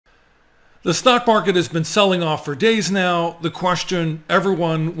The stock market has been selling off for days now. The question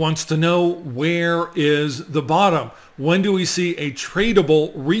everyone wants to know, where is the bottom? When do we see a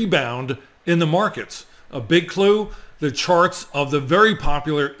tradable rebound in the markets? A big clue, the charts of the very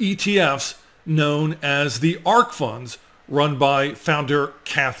popular ETFs known as the ARK funds, run by founder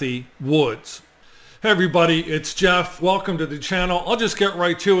Cathie Woods. Hey everybody, it's Jeff. Welcome to the channel. I'll just get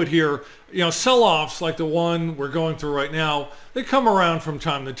right to it here. Sell-offs like the one we're going through right now, they come around from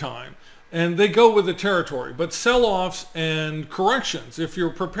time to time. And they go with the territory. But sell-offs and corrections, if you're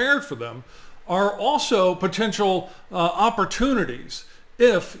prepared for them, are also potential opportunities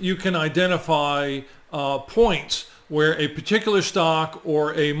if you can identify points where a particular stock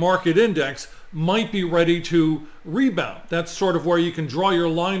or a market index might be ready to rebound. That's sort of where you can draw your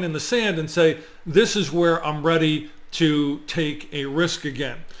line in the sand and say, this is where I'm ready to take a risk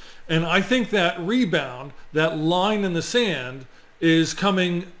again. And I think that rebound, that line in the sand, is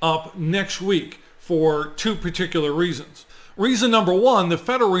coming up next week for two particular reasons. Reason number one, the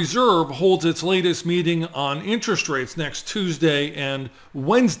Federal Reserve holds its latest meeting on interest rates next Tuesday and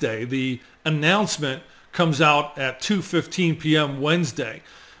Wednesday. The announcement comes out at 2:15 p.m. Wednesday.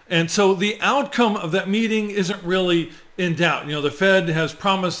 And so the outcome of that meeting isn't really in doubt. The Fed has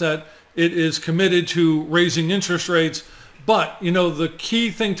promised that it is committed to raising interest rates. But, the key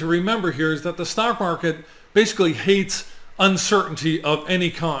thing to remember here is that the stock market basically hates uncertainty of any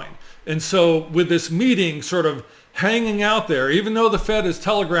kind. And so with this meeting sort of hanging out there, even though the Fed has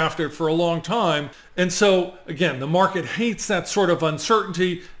telegraphed it for a long time, and so again, the market hates that sort of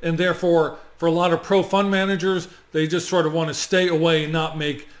uncertainty, and therefore for a lot of pro fund managers, they just sort of want to stay away and not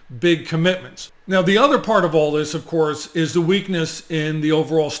make big commitments. Now, the other part of all this, of course, is the weakness in the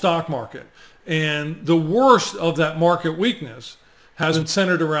overall stock market. And the worst of that market weakness has been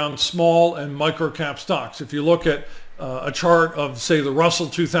centered around small and microcap stocks. If you look at a chart of, say, the Russell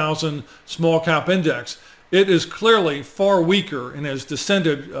 2000 small cap index, it is clearly far weaker and has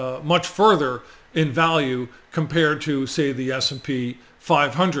descended much further in value compared to, say, the S&P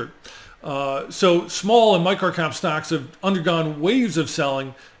 500. So small and microcap stocks have undergone waves of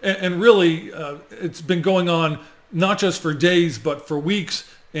selling, and really it's been going on not just for days but for weeks.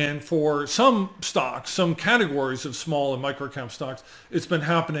 And for some stocks, some categories of small and microcap stocks, it's been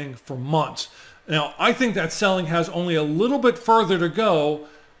happening for months. Now, I think that selling has only a little bit further to go,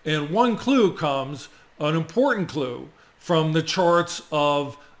 and one clue comes, an important clue, from the charts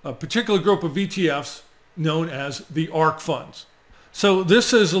of a particular group of ETFs known as the ARK funds. So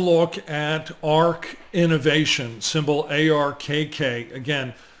this is a look at ARK Innovation, symbol ARKK.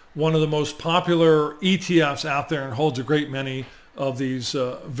 Again, one of the most popular ETFs out there and holds a great many of these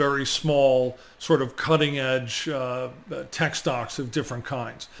very small, sort of cutting edge tech stocks of different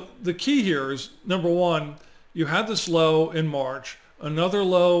kinds. The key here is, number one, you had this low in March, another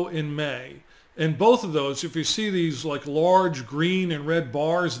low in May. And both of those, if you see these like large green and red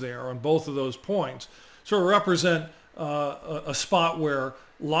bars there on both of those points, sort of represent a spot where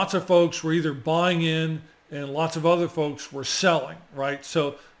lots of folks were either buying in and lots of other folks were selling, right?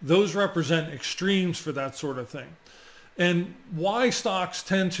 So those represent extremes for that sort of thing. And why stocks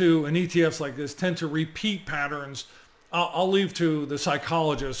tend to, and ETFs like this, tend to repeat patterns, I'll leave to the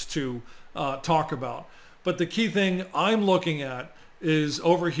psychologists to talk about. But the key thing I'm looking at is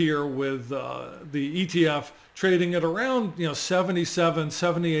over here with the ETF trading at around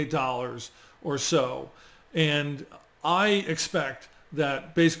 $77, $78 or so. And I expect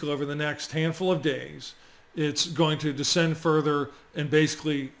that basically over the next handful of days, it's going to descend further and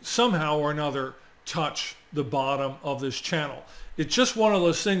basically somehow or another touch the bottom of this channel. It's just one of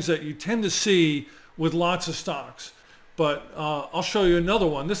those things that you tend to see with lots of stocks. But I'll show you another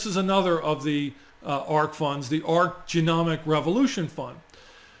one. This is another of the ARK funds, the ARK Genomic Revolution Fund.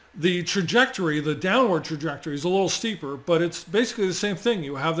 The trajectory, the downward trajectory, is a little steeper, but it's basically the same thing.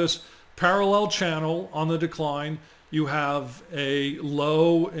 You have this parallel channel on the decline. You have a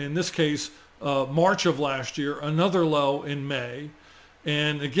low, in this case, March of last year, another low in May.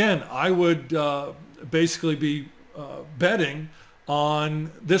 And again, I would basically be betting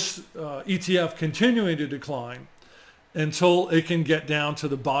on this ETF continuing to decline until it can get down to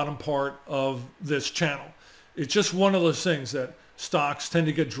the bottom part of this channel. It's just one of those things that stocks tend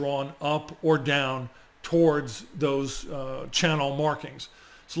to get drawn up or down towards those channel markings.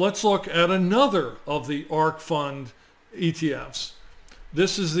 So let's look at another of the ARK fund ETFs.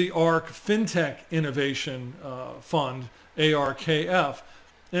 This is the ARK FinTech Innovation Fund, ARKF.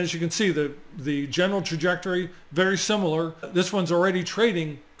 And as you can see, the general trajectory, very similar. This one's already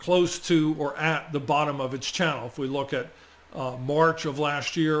trading close to or at the bottom of its channel. If we look at March of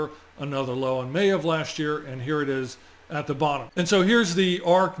last year, another low in May of last year, and here it is at the bottom. And so here's the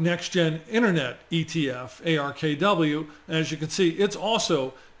ARK Next Gen Internet ETF, ARKW. As you can see, it's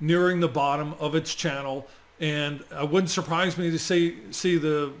also nearing the bottom of its channel. And it wouldn't surprise me to see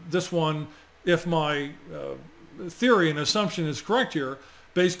this one, if my theory and assumption is correct here,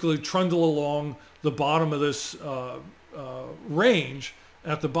 basically trundle along the bottom of this range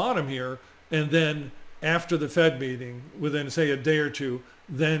at the bottom here, and then after the Fed meeting, within say a day or two,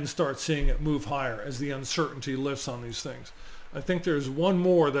 then start seeing it move higher as the uncertainty lifts on these things. I think there's one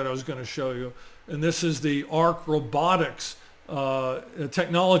more that I was going to show you, and this is the ARK Robotics,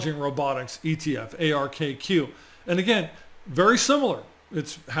 Technology and Robotics ETF, ARKQ. And again, very similar.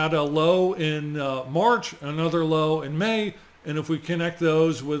 It's had a low in March, another low in May, and if we connect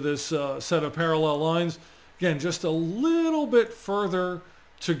those with this set of parallel lines, again, just a little bit further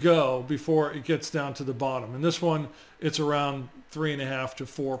to go before it gets down to the bottom. And this one, it's around 3.5 to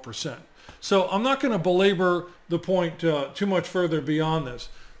 4%. So I'm not going to belabor the point too much further beyond this.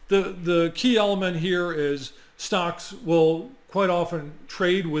 The key element here is stocks will quite often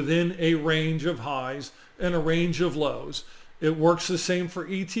trade within a range of highs and a range of lows. It works the same for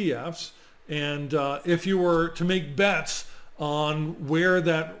ETFs. And if you were to make bets on where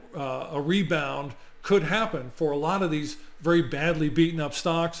that a rebound could happen for a lot of these very badly beaten up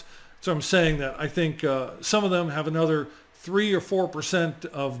stocks, so I'm saying that I think some of them have another 3 or 4%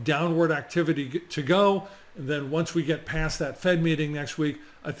 of downward activity to go. And then once we get past that Fed meeting next week,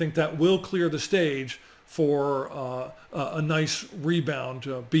 I think that will clear the stage for a nice rebound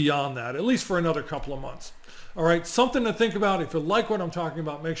beyond that, at least for another couple of months. All right, something to think about. If you like what I'm talking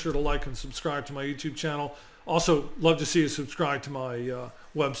about, make sure to like and subscribe to my YouTube channel. Also, love to see you subscribe to my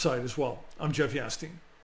website as well. I'm Jeff Yasteen.